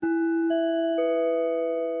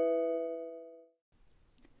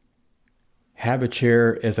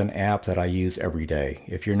HabitShare is an app that I use every day.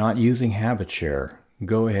 If you're not using HabitShare,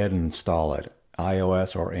 go ahead and install it,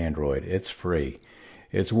 iOS or Android. It's free.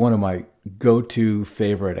 It's one of my go-to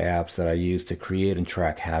favorite apps that I use to create and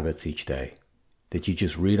track habits each day that you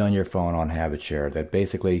just read on your phone on HabitShare that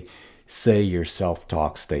basically say your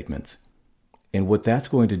self-talk statements. And what that's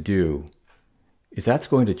going to do is that's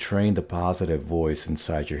going to train the positive voice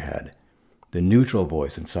inside your head, the neutral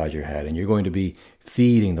voice inside your head, and you're going to be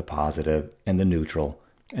feeding the positive and the neutral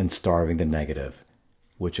and starving the negative,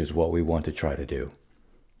 which is what we want to try to do.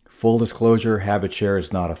 Full disclosure, HabitShare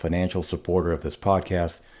is not a financial supporter of this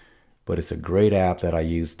podcast, but it's a great app that I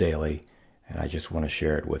use daily, and I just want to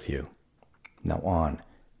share it with you. Now on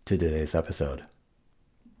to today's episode.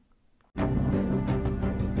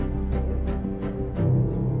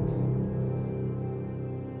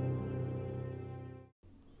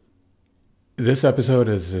 This episode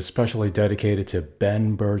is especially dedicated to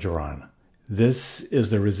Ben Bergeron. This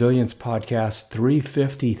is the Resilience Podcast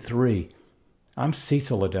 353. I'm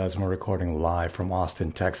Cecil Ledesma, recording live from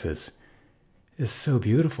Austin, Texas. It's so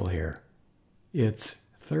beautiful here. It's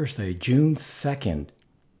Thursday, June 2nd.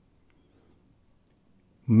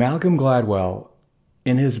 Malcolm Gladwell,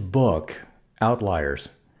 in his book, Outliers,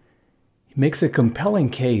 makes a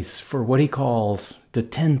compelling case for what he calls the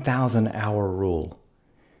 10,000-hour rule.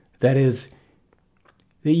 That is,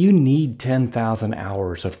 that you need 10,000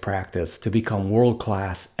 hours of practice to become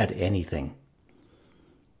world-class at anything.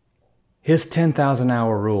 His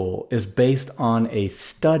 10,000-hour rule is based on a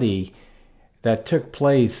study that took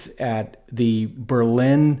place at the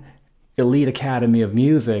Berlin Elite Academy of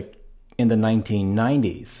Music in the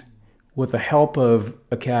 1990s. With the help of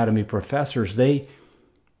Academy professors, they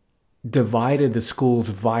divided the school's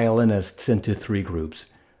violinists into three groups.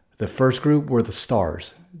 The first group were the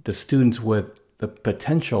stars, the students with the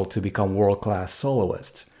potential to become world-class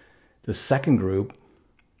soloists. The second group,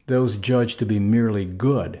 those judged to be merely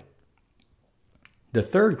good. The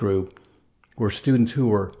third group were students who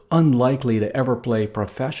were unlikely to ever play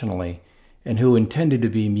professionally and who intended to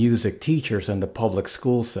be music teachers in the public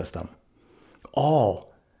school system.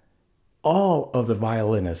 All of the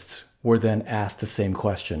violinists were then asked the same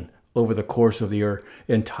question over the course of your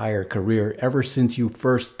entire career. Ever since you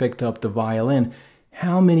first picked up the violin,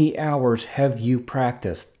 how many hours have you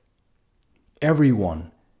practiced? Everyone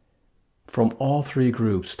from all three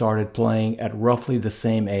groups started playing at roughly the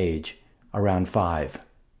same age, around 5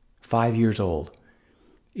 years old.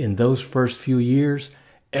 In those first few years,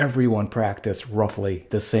 everyone practiced roughly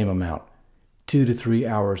the same amount, 2 to 3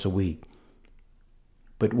 hours a week.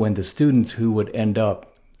 But when the students who would end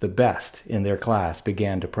up the best in their class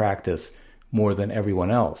began to practice more than everyone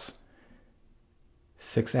else,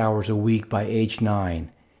 6 hours a week by age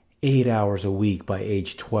 9, 8 hours a week by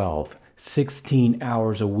age 12, 16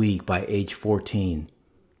 hours a week by age 14,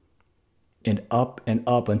 and up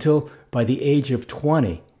until by the age of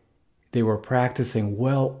 20, they were practicing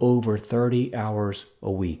well over 30 hours a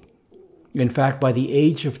week. In fact, by the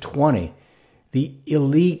age of 20, the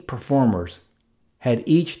elite performers had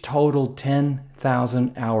each totaled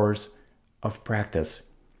 10,000 hours of practice.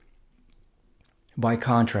 By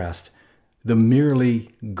contrast, the merely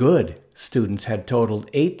good students had totaled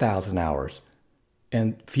 8,000 hours,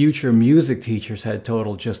 and future music teachers had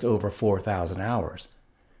totaled just over 4,000 hours.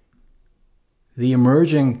 The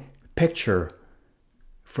emerging picture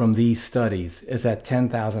from these studies is that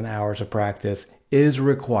 10,000 hours of practice is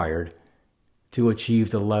required to achieve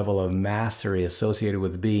the level of mastery associated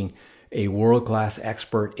with being a world-class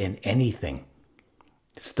expert in anything.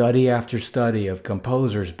 Study after study of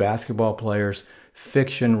composers, basketball players,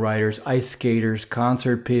 fiction writers, ice skaters,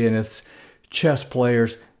 concert pianists, chess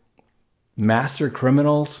players, master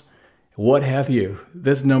criminals, what have you.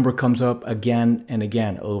 This number comes up again and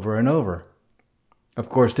again, over and over. Of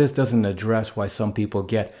course, this doesn't address why some people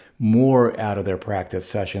get more out of their practice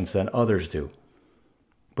sessions than others do.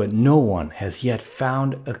 But no one has yet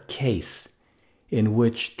found a case in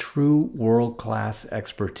which true world-class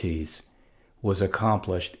expertise was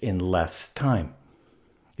accomplished in less time.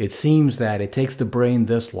 It seems that it takes the brain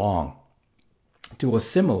this long to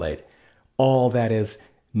assimilate all that is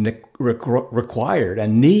required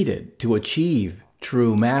and needed to achieve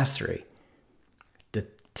true mastery. The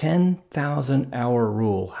 10,000-hour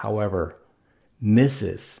rule, however,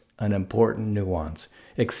 misses an important nuance.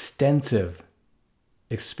 Extensive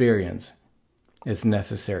experience is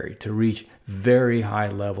necessary to reach very high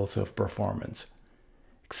levels of performance.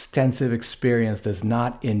 Extensive experience does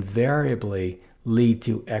not invariably lead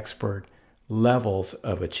to expert levels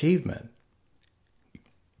of achievement.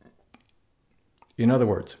 In other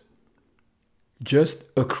words, Just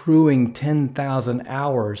accruing 10,000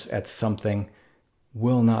 hours at something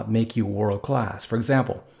will not make you world class. For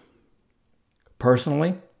example,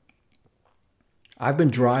 personally, I've been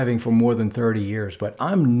driving for more than 30 years, but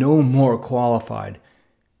I'm no more qualified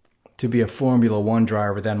to be a Formula One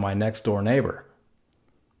driver than my next door neighbor.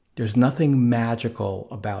 There's nothing magical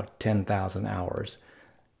about 10,000 hours.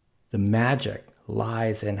 The magic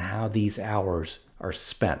lies in how these hours are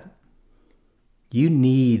spent. You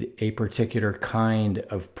need a particular kind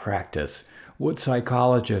of practice, what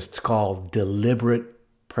psychologists call deliberate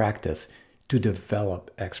practice, to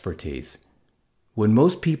develop expertise. When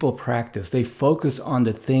most people practice, they focus on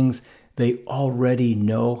the things they already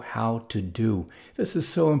know how to do. This is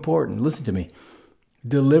so important. Listen to me.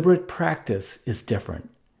 Deliberate practice is different.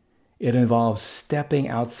 It involves stepping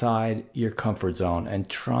outside your comfort zone and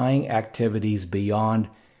trying activities beyond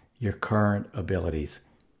your current abilities.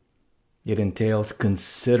 It entails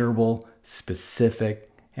considerable, specific,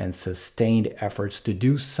 and sustained efforts to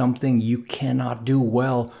do something you cannot do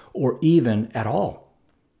well or even at all.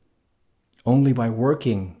 Only by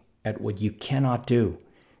working at what you cannot do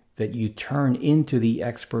that you turn into the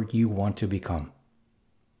expert you want to become.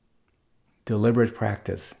 Deliberate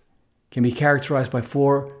practice can be characterized by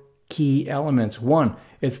 4 key elements. 1,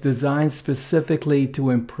 it's designed specifically to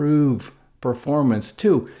improve performance.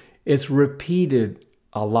 2, it's repeated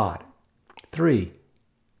a lot. 3,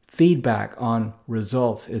 feedback on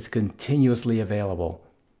results is continuously available.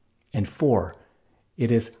 And 4,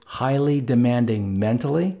 it is highly demanding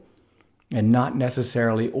mentally and not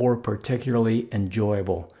necessarily or particularly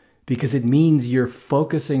enjoyable, because it means you're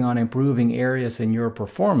focusing on improving areas in your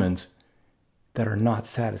performance that are not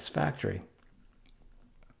satisfactory.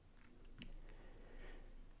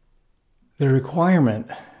 The requirement,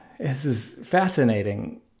 this is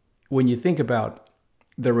fascinating when you think about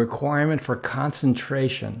the requirement for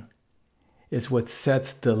concentration is what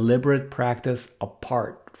sets deliberate practice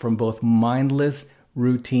apart from both mindless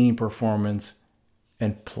routine performance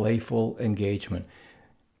and playful engagement.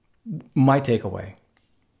 My takeaway: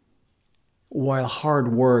 while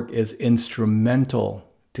hard work is instrumental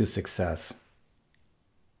to success,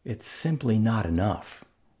 it's simply not enough.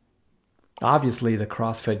 Obviously, the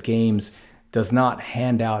CrossFit Games does not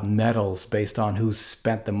hand out medals based on who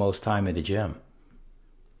spent the most time in the gym.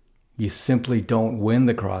 You simply don't win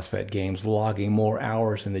the CrossFit Games logging more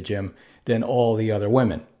hours in the gym than all the other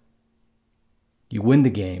women. You win the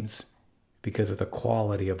games because of the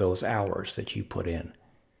quality of those hours that you put in.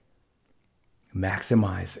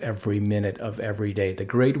 Maximize every minute of every day. The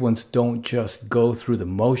great ones don't just go through the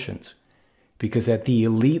motions, because at the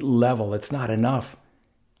elite level, it's not enough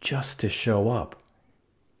just to show up.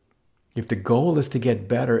 If the goal is to get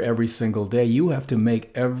better every single day, you have to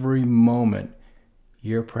make every moment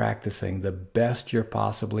you're practicing the best you're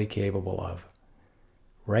possibly capable of.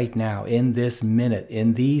 Right now, in this minute,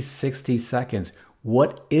 in these 60 seconds,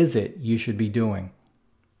 what is it you should be doing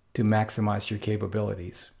to maximize your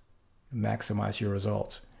capabilities, maximize your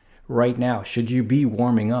results? Right now, should you be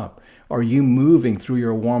warming up? Are you moving through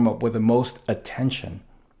your warm-up with the most attention,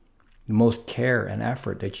 the most care and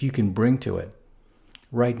effort that you can bring to it?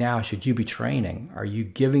 Right now, should you be training? Are you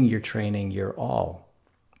giving your training your all?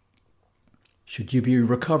 Should you be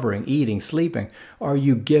recovering, eating, sleeping? Are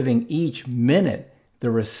you giving each minute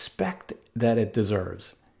the respect that it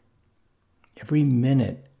deserves? Every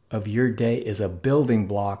minute of your day is a building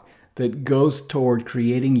block that goes toward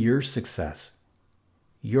creating your success,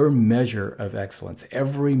 your measure of excellence.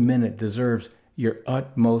 Every minute deserves your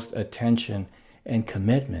utmost attention and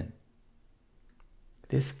commitment.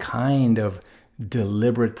 This kind of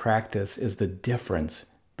deliberate practice is the difference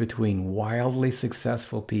between wildly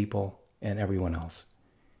successful people and everyone else.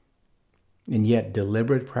 And yet,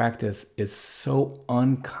 deliberate practice is so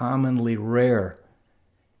uncommonly rare.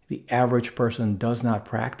 The average person does not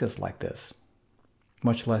practice like this,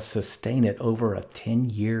 much less sustain it over a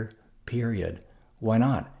 10-year period. Why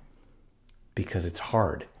not? Because it's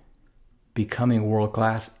hard. Becoming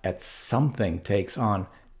world-class at something takes on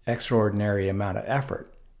extraordinary amount of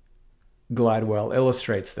effort. Gladwell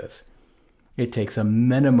illustrates this. It takes a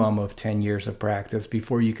minimum of 10 years of practice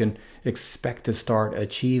before you can expect to start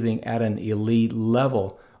achieving at an elite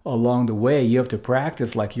level. Along the way, you have to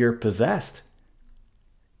practice like you're possessed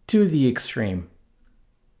to the extreme.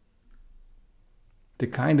 The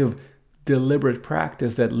kind of deliberate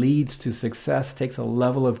practice that leads to success takes a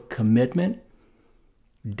level of commitment,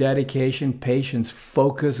 dedication, patience,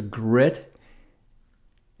 focus, grit,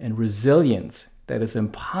 and resilience that is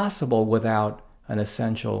impossible without an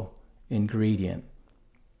essential ingredient: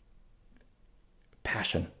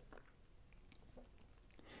 passion.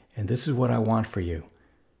 And this is what I want for you.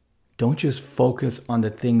 Don't just focus on the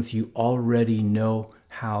things you already know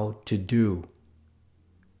how to do.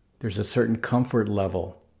 There's a certain comfort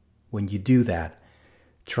level when you do that.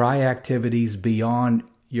 Try activities beyond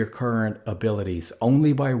your current abilities.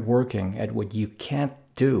 Only by working at what you can't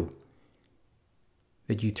do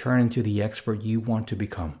that you turn into the expert you want to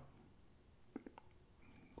become.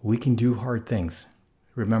 We can do hard things.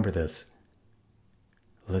 Remember this.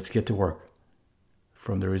 Let's get to work.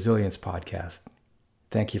 From the Resilience Podcast.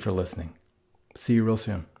 Thank you for listening. See you real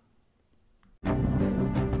soon.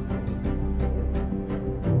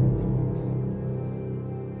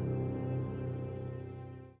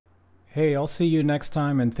 Hey, I'll see you next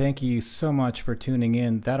time, and thank you so much for tuning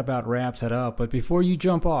in. That about wraps it up. But before you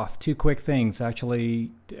jump off, 2 quick things,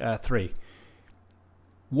 actually 3.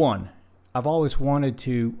 1, I've always wanted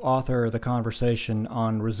to author the conversation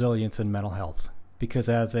on resilience and mental health, because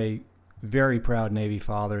as a very proud Navy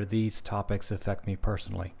father, these topics affect me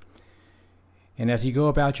personally. And as you go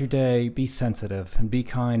about your day, be sensitive and be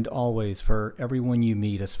kind always, for everyone you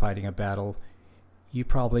meet is fighting a battle you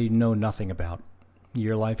probably know nothing about.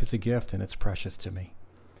 Your life is a gift, and it's precious to me.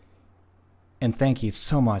 And thank you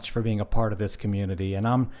so much for being a part of this community. And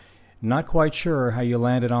I'm not quite sure how you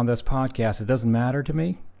landed on this podcast. It doesn't matter to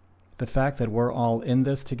me. The fact that we're all in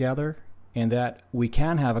this together and that we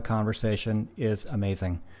can have a conversation is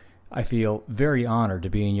amazing. I feel very honored to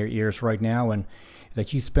be in your ears right now, and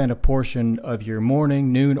that you spend a portion of your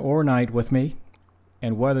morning, noon, or night with me.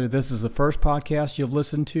 And whether this is the first podcast you've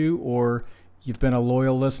listened to or you've been a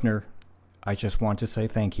loyal listener, I just want to say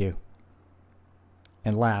thank you.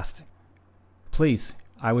 And last, please,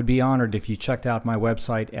 I would be honored if you checked out my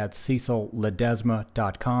website at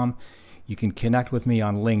cecilledesma.com. You can connect with me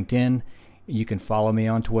on LinkedIn. You can follow me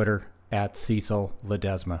on Twitter at Cecil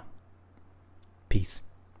Ledesma. Peace.